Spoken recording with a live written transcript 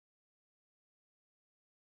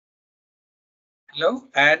Hello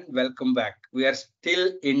and welcome back. We are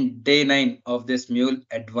still in day 9 of this Mule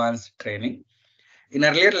advanced training. In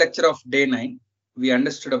earlier lecture of day 9, we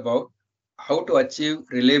understood about how to achieve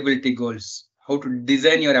reliability goals, how to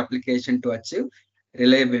design your application to achieve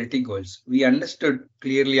reliability goals. We understood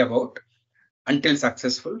clearly about until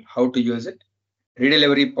successful, how to use it,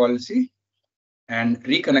 redelivery policy and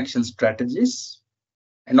reconnection strategies,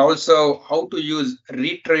 and also how to use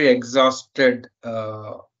retrieve exhausted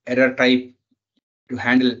error type to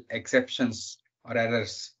handle exceptions or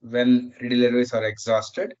errors when redeliveries are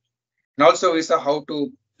exhausted. And also we saw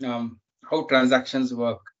how transactions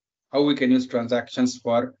work, how we can use transactions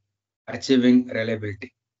for achieving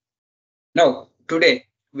reliability. Now, today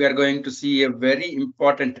we are going to see a very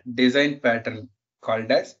important design pattern called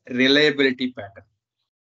as reliability pattern.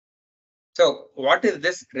 So, what is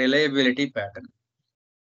this reliability pattern?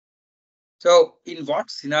 So, in what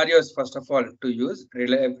scenarios, first of all, to use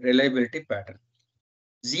reliability pattern?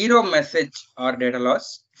 Zero message or data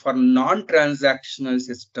loss for non-transactional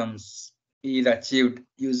systems is achieved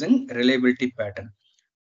using reliability pattern.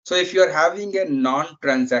 So if you are having a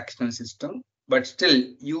non-transactional system, but still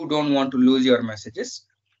you don't want to lose your messages,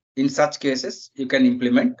 in such cases, you can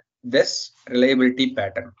implement this reliability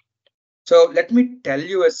pattern. So let me tell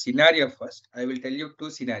you a scenario first. I will tell you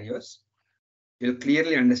two scenarios. You'll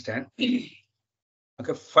clearly understand.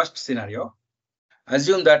 Okay, first scenario.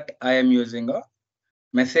 Assume that I am using a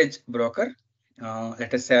message broker.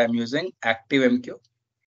 Let us say I'm using ActiveMQ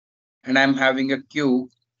and I'm having a queue.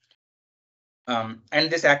 And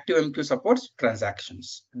this ActiveMQ supports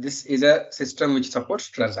transactions. This is a system which supports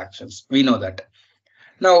transactions. We know that.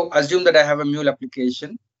 Now, assume that I have a Mule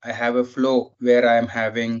application. I have a flow where I am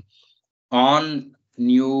having on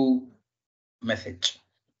new message.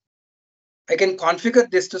 I can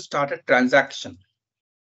configure this to start a transaction.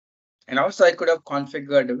 And also I could have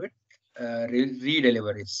configured with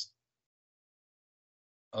redeliveries.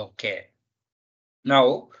 Okay.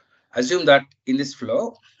 Now, assume that in this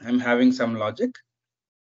flow, I'm having some logic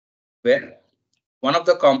where one of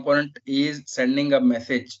the component is sending a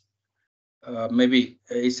message, maybe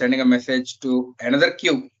is sending a message to another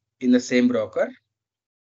queue in the same broker.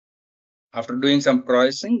 After doing some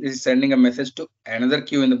processing, this is sending a message to another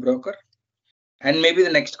queue in the broker. And maybe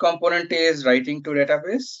the next component is writing to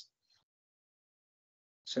database.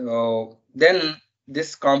 So then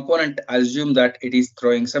this component assume that it is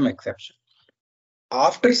throwing some exception.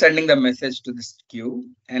 After sending the message to this queue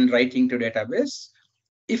and writing to database,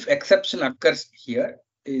 if exception occurs here,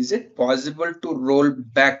 is it possible to roll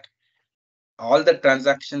back all the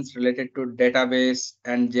transactions related to database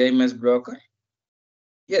and JMS broker?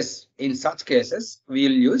 Yes, in such cases, we'll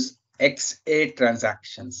use XA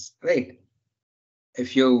transactions, right?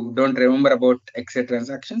 If you don't remember about XA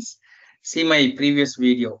transactions, see my previous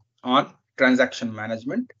video on transaction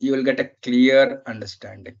management. You will get a clear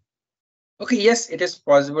understanding. Okay, yes, it is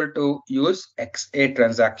possible to use XA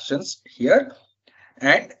transactions here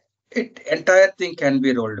and entire thing can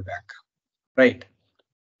be rolled back, right?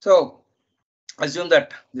 So assume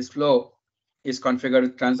that this flow is configured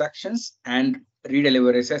with transactions and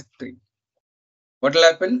redeliveries as 3. What will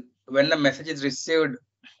happen when the message is received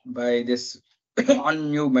by this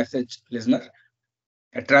on new message listener?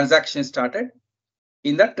 A transaction started.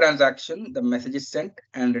 In that transaction, the message is sent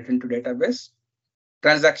and written to database.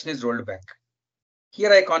 Transaction is rolled back.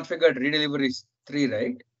 Here I configured redeliveries 3,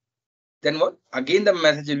 right? Then what? Again, the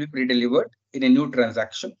message will be pre-delivered in a new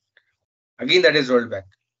transaction. Again, that is rolled back.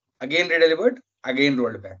 Again, redelivered. Again,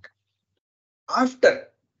 rolled back. After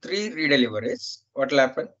 3 redeliveries, what will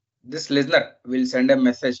happen? This listener will send a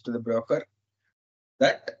message to the broker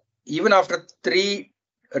that even after 3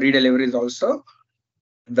 redeliveries also,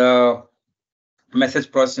 the message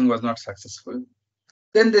processing was not successful.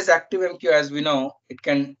 Then this ActiveMQ, as we know, it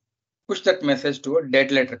can push that message to a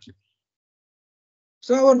dead letter queue.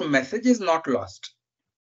 So our message is not lost.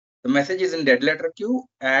 The message is in dead letter queue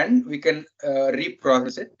and we can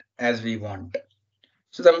reprocess it as we want.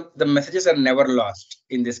 So the messages are never lost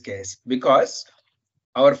in this case because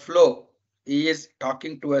our flow is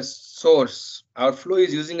talking to a source. Our flow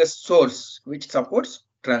is using a source which supports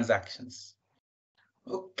transactions.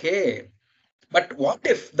 Okay. But what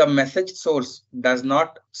if the message source does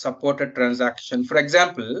not support a transaction? For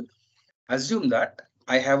example, assume that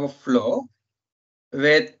I have a flow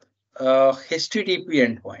with a HTTP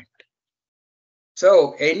endpoint.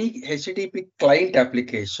 So any HTTP client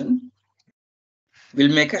application will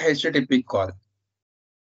make a HTTP call.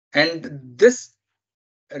 And this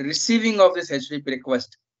receiving of this HTTP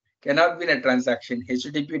request cannot be in a transaction.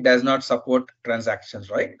 HTTP does not support transactions,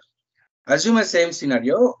 right? Assume a same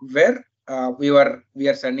scenario where we are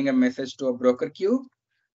sending a message to a broker queue,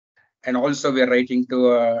 and also we are writing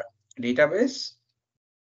to a database.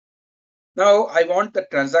 Now I want the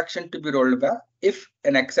transaction to be rolled back if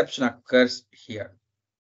an exception occurs here.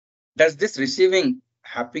 Does this receiving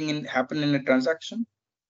happen in a transaction?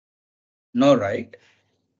 No, right?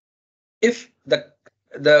 If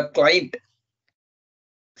the client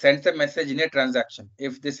sends a message in a transaction,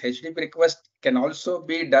 if this HTTP request can also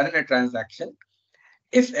be done in a transaction,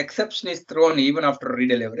 if exception is thrown even after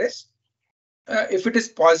redeliveries, if it is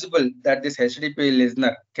possible that this HTTP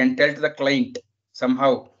listener can tell to the client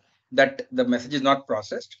somehow that the message is not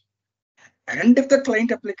processed, and if the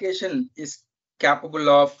client application is capable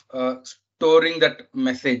of storing that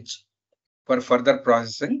message for further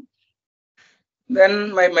processing,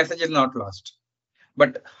 then my message is not lost.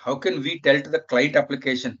 But how can we tell to the client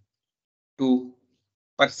application to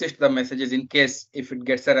persist the messages in case if it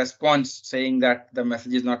gets a response saying that the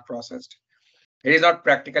message is not processed? It is not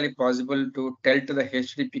practically possible to tell to the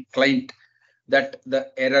HTTP client that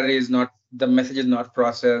the error is not, the message is not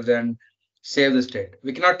processed and save the state.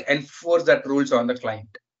 We cannot enforce that rules on the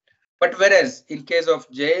client. But whereas in case of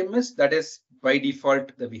JMS, that is by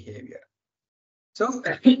default the behavior. So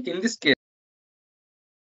in this case,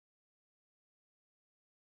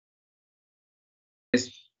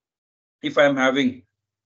 if I'm having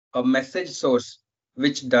a message source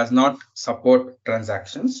which does not support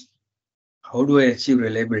transactions, how do I achieve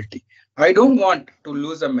reliability? I don't want to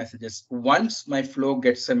lose the messages. Once my flow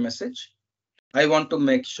gets a message, I want to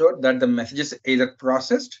make sure that the message is either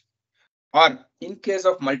processed or in case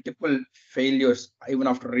of multiple failures, even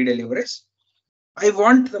after redeliveries, I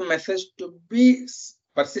want the message to be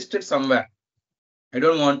persisted somewhere. I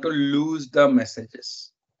don't want to lose the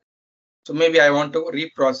messages. So maybe I want to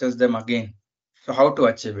reprocess them again. So how to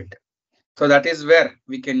achieve it? So that is where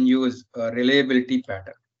we can use a reliability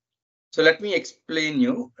pattern. So let me explain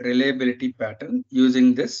you reliability pattern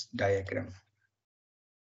using this diagram.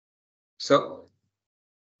 So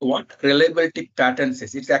what reliability pattern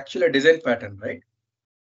says, it's actually a design pattern, right?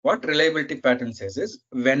 What reliability pattern says is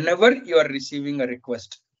whenever you are receiving a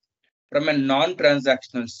request from a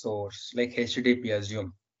non-transactional source like HTTP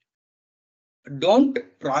assume, don't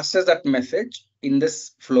process that message in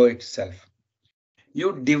this flow itself.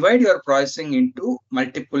 You divide your processing into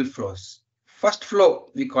multiple flows. First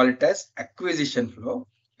flow, we call it as acquisition flow,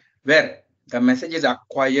 where the message is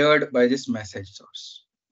acquired by this message source.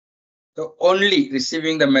 So only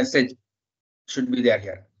receiving the message should be there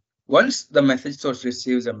here. Once the message source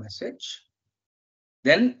receives a message,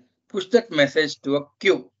 then push that message to a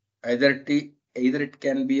queue. Either it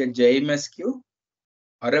can be a JMS queue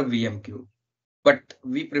or a VM queue. But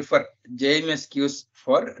we prefer JMS queues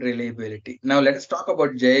for reliability. Now let us talk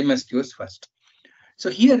about JMS queues first. So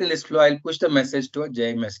here in this flow, I'll push the message to a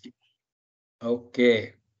JMS queue.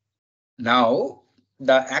 Okay. Now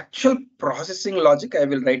the actual processing logic I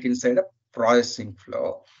will write inside a processing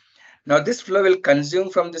flow. Now this flow will consume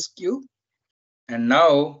from this queue. And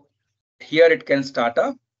now here it can start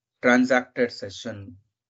a transacted session.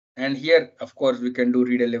 And here, of course, we can do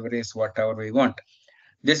redeliveries, whatever we want.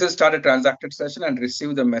 This will start a transacted session and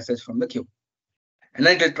receive the message from the queue. And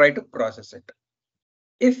then it will try to process it.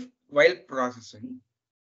 If while processing,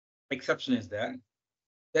 exception is there,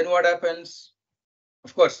 then what happens?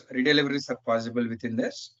 Of course, redeliveries are possible within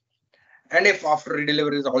this. And if after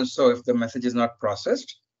redeliveries also, if the message is not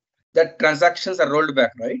processed, that transactions are rolled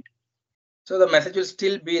back, right? So the message will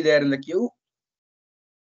still be there in the queue.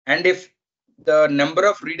 And if the number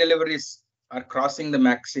of redeliveries are crossing the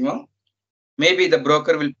maximum, maybe the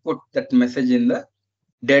broker will put that message in the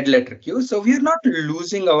dead letter queue. So we are not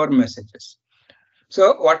losing our messages.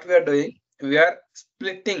 So what we are doing, we are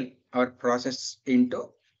splitting our process into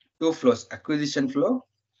two flows, acquisition flow,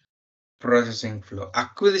 processing flow.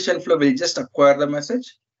 Acquisition flow will just acquire the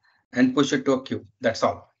message and push it to a queue. That's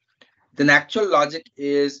all. Then actual logic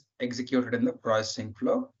is executed in the processing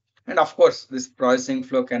flow. And of course, this processing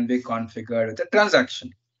flow can be configured with a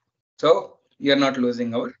transaction. So you're not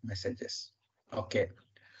losing our messages. Okay.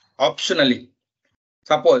 Optionally,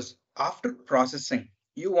 suppose after processing,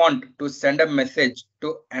 you want to send a message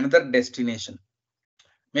to another destination.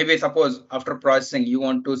 Maybe suppose after processing, you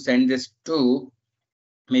want to send this to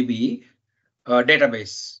maybe a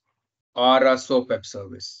database or a SOAP web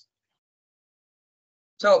service.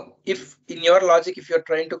 So if in your logic, if you're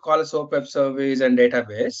trying to call a SOAP web service and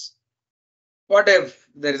database, what if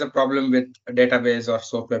there is a problem with a database or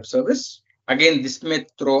SOAP web service? Again, this may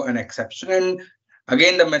throw an exception and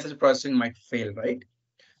again, the message processing might fail, right?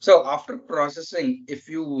 So after processing, if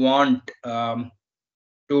you want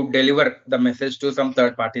to deliver the message to some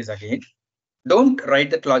third parties again, Don't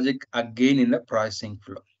write that logic again in the processing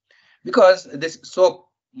flow, because this SOAP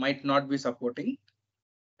might not be supporting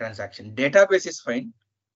transaction. Database is fine.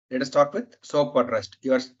 Let us start with SOAP or REST.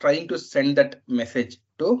 You are trying to send that message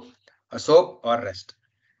to a SOAP or REST.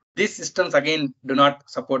 These systems again do not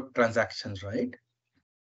support transactions, right?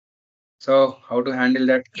 So how to handle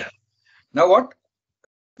that? Now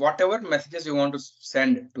whatever messages you want to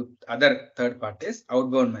send to other third parties,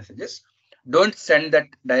 outbound messages, don't send that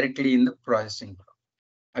directly in the processing flow.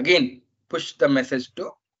 Again, push the message to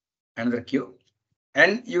another queue,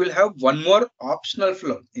 and you will have one more optional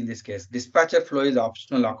flow. In this case, dispatcher flow is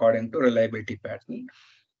optional according to reliability pattern.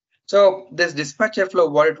 So this dispatcher flow,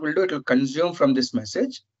 what it will do, it will consume from this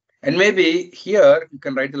message. And maybe here you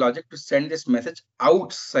can write the logic to send this message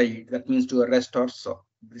outside. That means to a REST or so.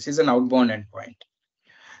 This is an outbound endpoint.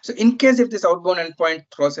 So in case if this outbound endpoint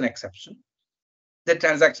throws an exception, the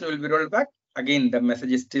transaction will be rolled back. Again, the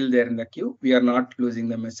message is still there in the queue. We are not losing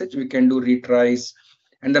the message. We can do retries,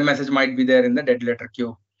 and the message might be there in the dead letter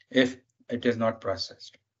queue if it is not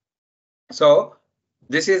processed. So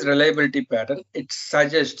this is reliability pattern. It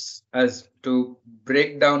suggests us to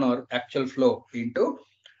break down our actual flow into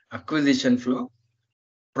acquisition flow,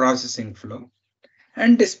 processing flow,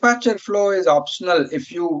 and dispatcher flow is optional.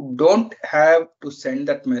 If you don't have to send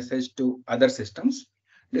that message to other systems,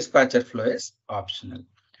 dispatcher flow is optional.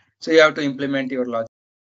 So you have to implement your logic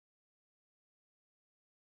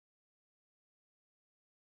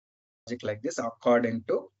like this according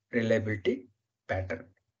to reliability pattern.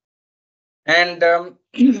 And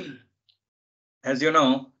as you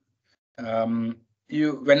know,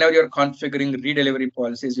 whenever you're configuring redelivery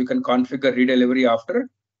policies, you can configure redelivery after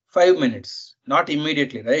 5 minutes, not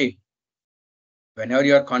immediately, right? Whenever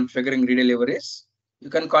you are configuring redeliveries, you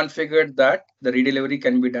can configure that the redelivery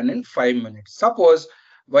can be done in 5 minutes. Suppose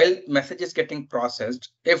while message is getting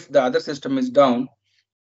processed, if the other system is down,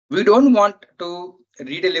 we don't want to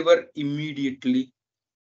redeliver immediately,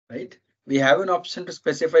 right? We have an option to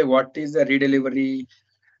specify what is the redelivery,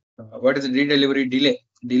 what is the redelivery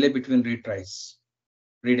delay between retries,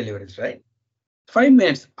 redeliveries, right? 5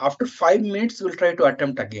 minutes. After 5 minutes, we'll try to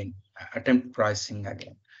attempt pricing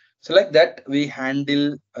again. So like that, we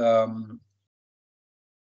handle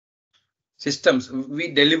systems.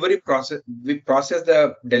 We process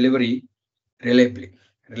the delivery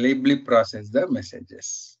reliably process the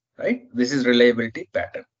messages, right? This is reliability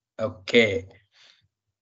pattern. Okay.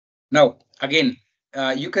 Now, again,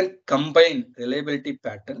 you can combine reliability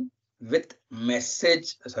pattern with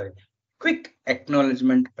quick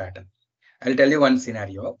acknowledgement pattern. I'll tell you one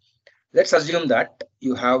scenario. Let's assume that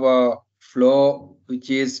you have a flow which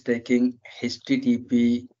is taking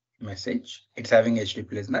HTTP message. It's having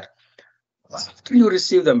HTTP listener. After you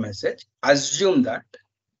receive the message, assume that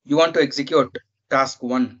you want to execute task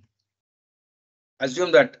 1.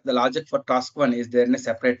 Assume that the logic for task 1 is there in a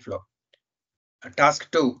separate flow. Task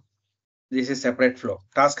 2, this is separate flow.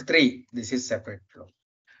 Task 3, this is separate flow.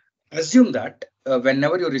 Assume that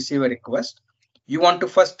whenever you receive a request, you want to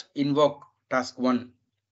first invoke task 1,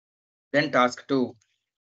 then task 2,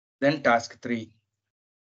 then task 3,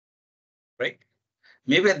 right?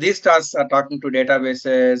 Maybe these tasks are talking to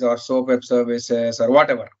databases or SOAP web services or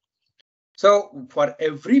whatever. So for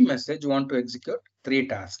every message, you want to execute 3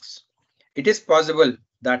 tasks. It is possible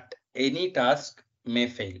that any task may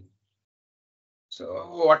fail. So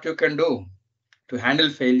what you can do to handle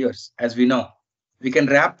failures, as we know, we can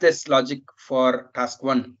wrap this logic for task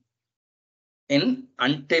 1 in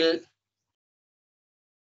until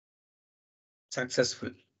successful.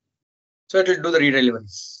 So it will do the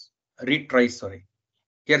retries, sorry.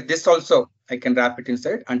 Here, this also I can wrap it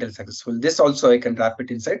inside until successful. This also I can wrap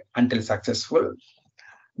it inside until successful.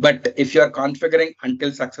 But if you are configuring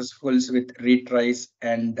until successfuls with retries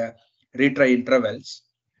and retry intervals,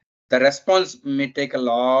 the response may take a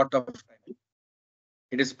lot of time.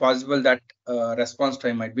 It is possible that response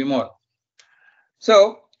time might be more.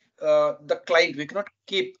 So the client, we cannot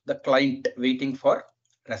keep the client waiting for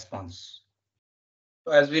response.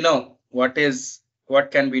 So as we know, what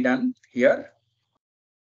can be done here?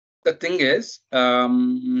 The thing is, I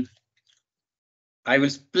will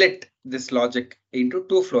split this logic into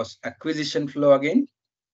 2 flows, acquisition flow again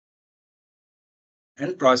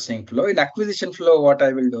and processing flow. In acquisition flow, what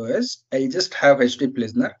I will do is I just have HTTP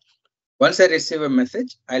listener. Once I receive a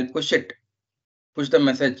message, I'll push the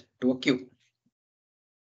message to a queue.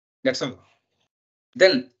 That's all.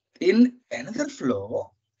 Then in another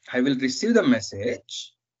flow, I will receive the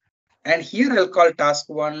message, and here I'll call task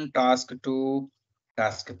 1, task 2,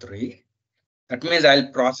 task 3. That means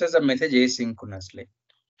I'll process the message asynchronously.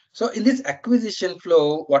 So in this acquisition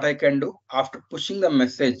flow, what I can do after pushing the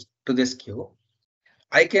message to this queue,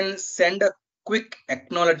 I can send a quick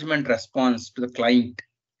acknowledgement response to the client.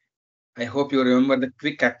 I hope you remember the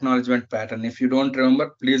quick acknowledgement pattern. If you don't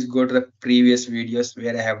remember, please go to the previous videos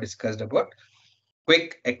where I have discussed about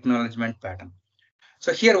quick acknowledgement pattern.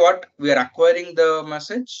 So here what we are acquiring the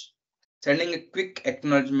message, sending a quick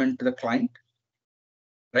acknowledgement to the client,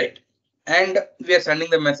 right? And we are sending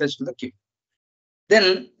the message to the queue.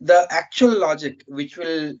 Then the actual logic, where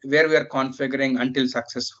we are configuring until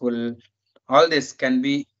successful, all this can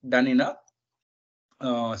be done in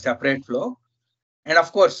a separate flow. And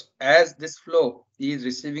of course, as this flow is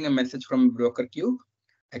receiving a message from broker queue,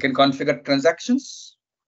 I can configure transactions,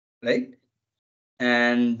 right?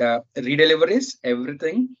 And redeliveries,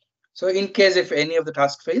 everything. So in case if any of the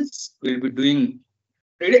task fails, we'll be doing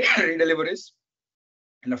redeliveries.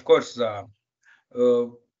 And of course,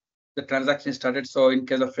 the transaction started. So in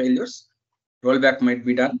case of failures, rollback might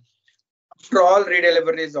be done. After all,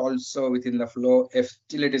 redelivery is also within the flow. If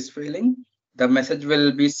still it is failing, the message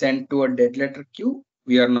will be sent to a dead letter queue.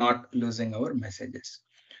 We are not losing our messages.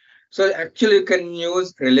 So actually, you can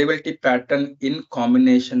use reliability pattern in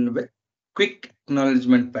combination with quick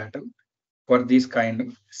acknowledgement pattern for these kind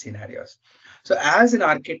of scenarios. So as an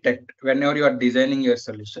architect, whenever you are designing your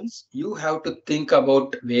solutions, you have to think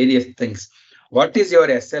about various things. What is your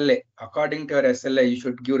SLA? According to your SLA, you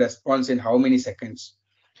should give response in how many seconds?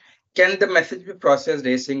 Can the message be processed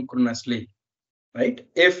asynchronously, right?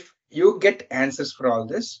 If you get answers for all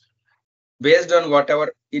this, based on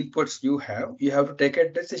whatever inputs you have to take a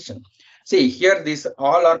decision. See, here these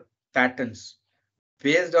all are patterns.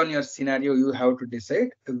 Based on your scenario, you have to decide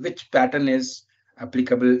which pattern is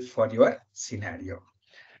applicable for your scenario.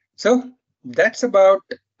 So that's about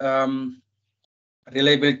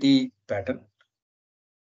reliability pattern.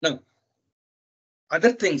 Now,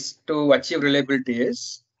 other things to achieve reliability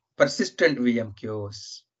is persistent VM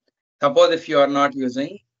queues. Suppose if you are not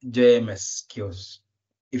using JMS queues,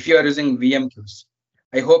 if you are using VM queues,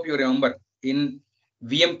 I hope you remember in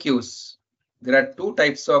VM queues, there are two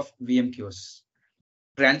types of VM queues,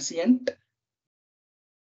 transient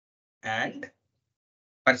and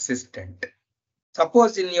persistent.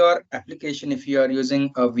 Suppose in your application, if you are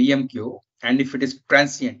using a VM queue and if it is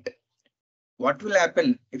transient, what will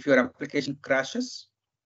happen if your application crashes?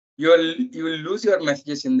 You will lose your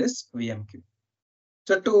messages in this VM queue.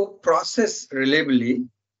 So to process reliably,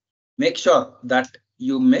 make sure that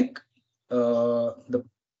you make the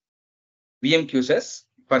VM queues as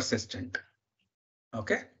persistent.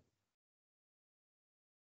 Okay.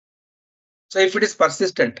 So if it is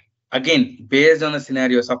persistent, again, based on the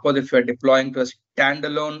scenario, suppose if you are deploying to a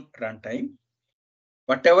standalone runtime,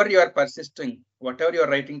 whatever you are persisting, whatever you are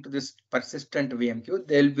writing to this persistent VM queue,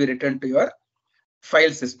 they will be returned to your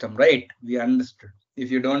file system, right? We understood.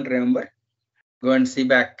 If you don't remember, go and see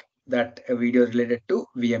back that video related to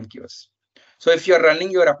VM queues. So if you are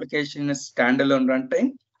running your application in a standalone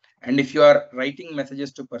runtime, and if you are writing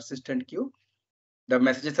messages to persistent queue, the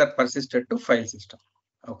messages are persisted to file system.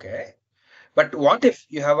 Okay. But what if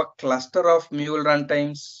you have a cluster of Mule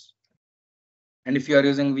runtimes? And if you are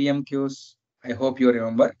using VM queues, I hope you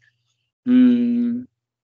remember.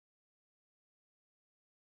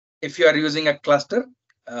 If you are using a cluster,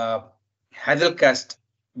 Hazelcast,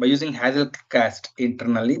 by using Hazelcast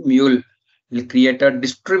internally, Mule will create a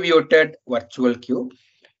distributed virtual queue.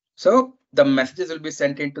 So the messages will be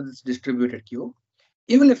sent into this distributed queue.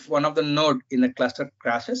 Even if one of the node in the cluster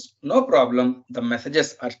crashes, no problem. The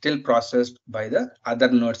messages are still processed by the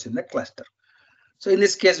other nodes in the cluster. So in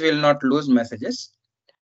this case, we will not lose messages.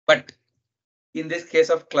 But in this case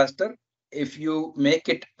of cluster, if you make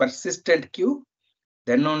it persistent queue,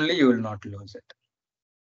 then only you will not lose it.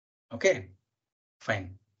 Okay,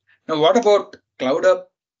 fine. Now, what about Cloud Hub?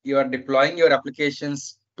 You are deploying your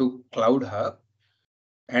applications to Cloud Hub,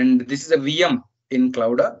 and this is a VM in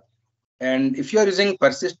Cloud Hub. And if you are using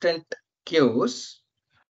persistent queues,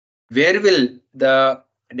 where will the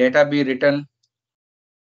data be written?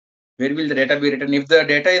 Where will the data be written? If the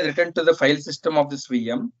data is written to the file system of this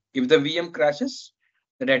VM, if the VM crashes,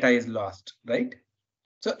 the data is lost, right?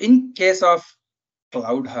 So in case of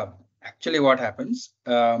Cloud Hub, actually what happens,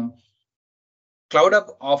 Cloud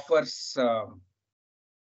Hub offers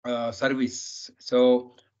service.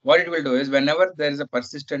 So what it will do is whenever there is a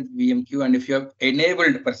persistent VM queue, and if you have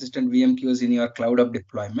enabled persistent VM queues in your Cloud Hub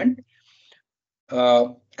deployment,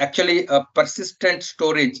 actually a persistent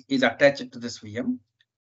storage is attached to this VM,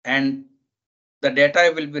 and the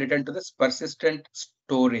data will be written to this persistent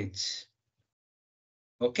storage.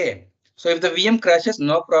 Okay, so if the VM crashes,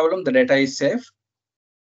 no problem, the data is safe.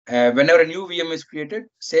 Whenever a new VM is created,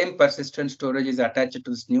 same persistent storage is attached to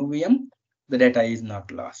this new VM, the data is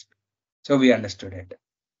not lost. So we understood it,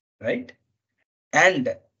 right?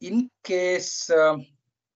 And in case,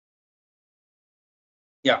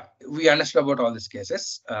 yeah, we understood about all these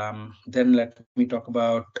cases. Then let me talk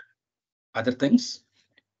about other things.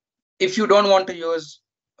 If you don't want to use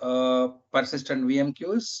persistent VM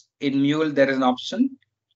queues, in Mule, there is an option,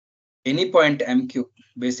 Anypoint MQ.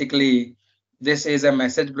 Basically, this is a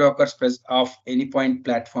message broker of Anypoint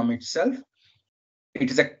platform itself. It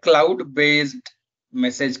is a cloud-based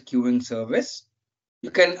message queuing service. You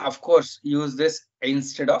can, of course, use this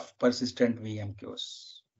instead of persistent VM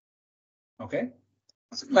queues. Okay,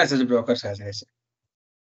 message brokers, as I said.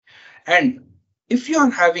 And if you are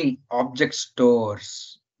having object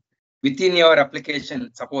stores within your application,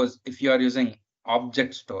 suppose if you are using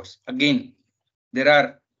object stores, again, there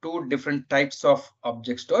are two different types of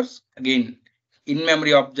object stores. Again,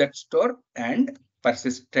 in-memory object store and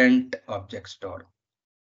persistent object store.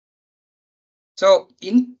 So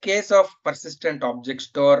in case of persistent object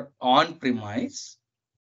store on-premise,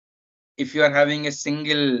 if you are having a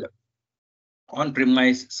single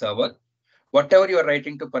on-premise server, whatever you are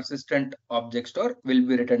writing to persistent object store will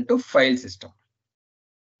be written to file system.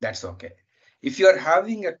 That's okay. If you are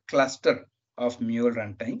having a cluster of Mule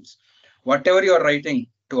runtimes, whatever you are writing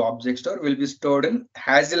to object store will be stored in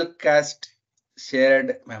Hazelcast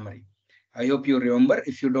shared memory. I hope you remember.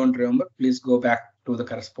 If you don't remember, please go back to the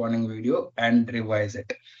corresponding video and revise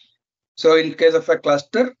it. So in case of a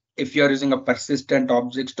cluster, if you are using a persistent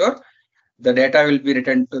object store, the data will be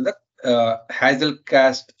written to the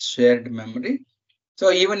Hazelcast shared memory.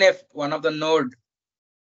 So even if one of the node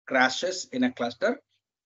crashes in a cluster,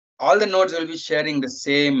 all the nodes will be sharing the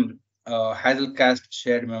same Hazelcast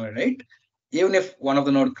shared memory, right? Even if one of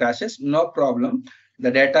the node crashes, no problem.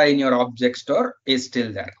 The data in your object store is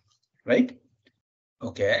still there, right?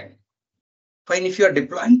 Okay. Fine. If you are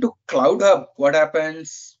deploying to Cloud Hub, what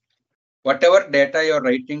happens? Whatever data you're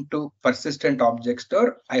writing to persistent object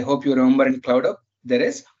store, I hope you remember in Cloud Hub, there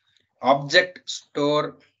is object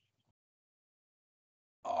store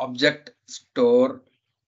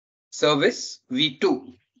service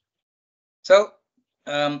v2. So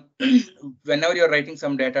whenever you're writing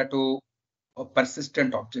some data to a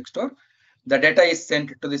persistent object store, the data is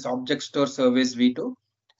sent to this object store service v2.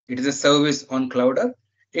 It is a service on Cloud Hub.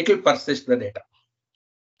 It will persist the data.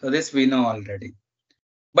 So this we know already.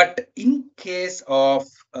 But in case of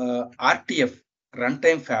RTF,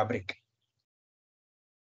 runtime fabric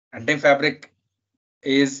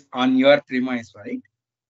is on your premise, right?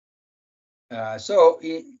 So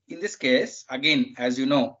in this case, again, as you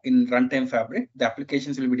know, in runtime fabric, the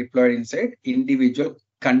applications will be deployed inside individual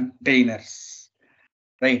containers,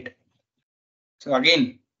 right? So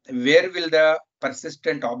again, where will the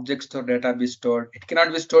persistent object store data be stored? It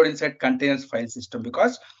cannot be stored inside containers file system,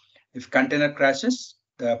 because if container crashes,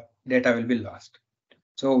 the data will be lost.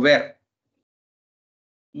 So where?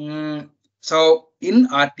 So in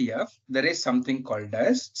RTF, there is something called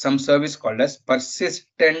as some service called as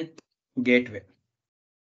persistent gateway.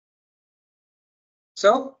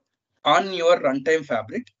 So on your runtime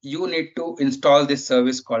fabric, you need to install this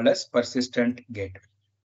service called as persistent gateway.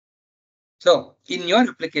 So in your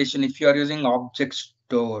application, if you are using object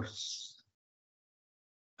stores,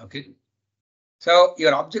 okay. So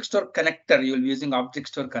your object store connector, you will be using object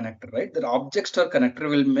store connector, right? The object store connector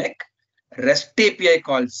will make REST API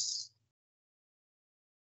calls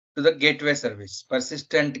to the gateway service,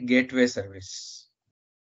 persistent gateway service,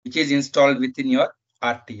 which is installed within your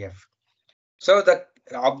RTF. So the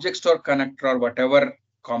object store connector or whatever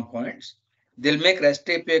components, they'll make REST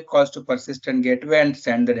API calls to persistent gateway and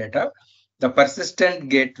send the data. The persistent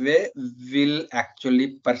gateway will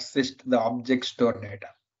actually persist the object store data.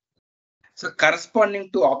 So corresponding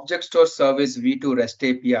to object store service v2 REST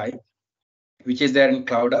API, which is there in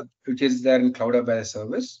Cloud Hub, as a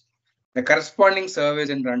service, the corresponding service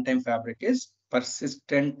in runtime fabric is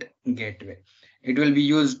persistent gateway. It will be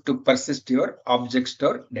used to persist your object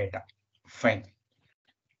store data. Fine.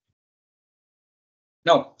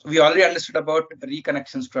 Now, we already understood about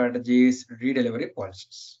reconnection strategies, redelivery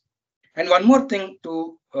policies. And one more thing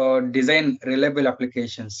to design reliable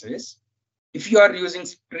applications is, if you are using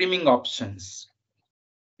streaming options,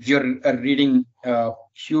 if you're reading a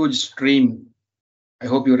huge stream, I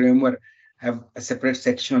hope you remember, have a separate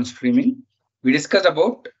section on streaming. We discussed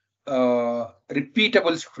about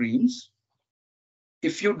repeatable streams.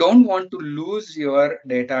 If you don't want to lose your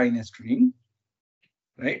data in a stream,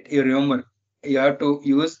 right? You remember, you have to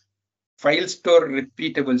use file store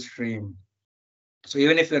repeatable stream. So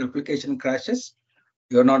even if your application crashes,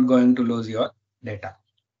 you're not going to lose your data.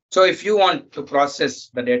 So if you want to process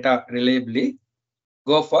the data reliably,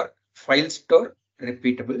 go for file store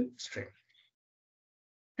repeatable stream.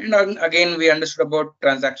 And again, we understood about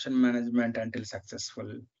transaction management until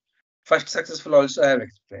successful. First successful also I have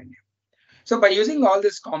explained. So by using all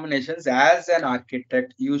these combinations as an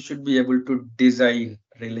architect, you should be able to design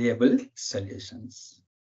reliable solutions,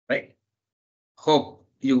 right? Hope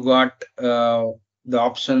you got the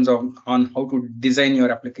options on how to design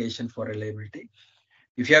your application for reliability.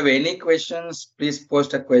 If you have any questions, please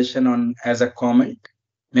post a question on as a comment.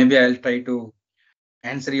 Maybe I'll try to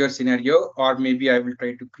answer your scenario, or maybe I will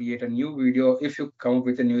try to create a new video if you come up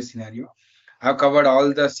with a new scenario. I've covered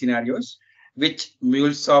all the scenarios which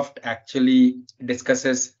Mulesoft actually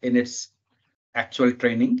discusses in its actual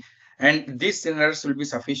training. And these scenarios will be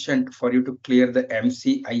sufficient for you to clear the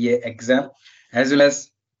MCIA exam, as well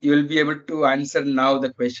as you will be able to answer now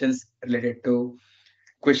the questions related to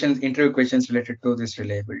interview questions related to this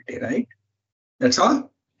reliability, right? That's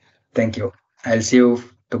all. Thank you. I'll see you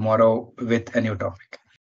tomorrow with a new topic.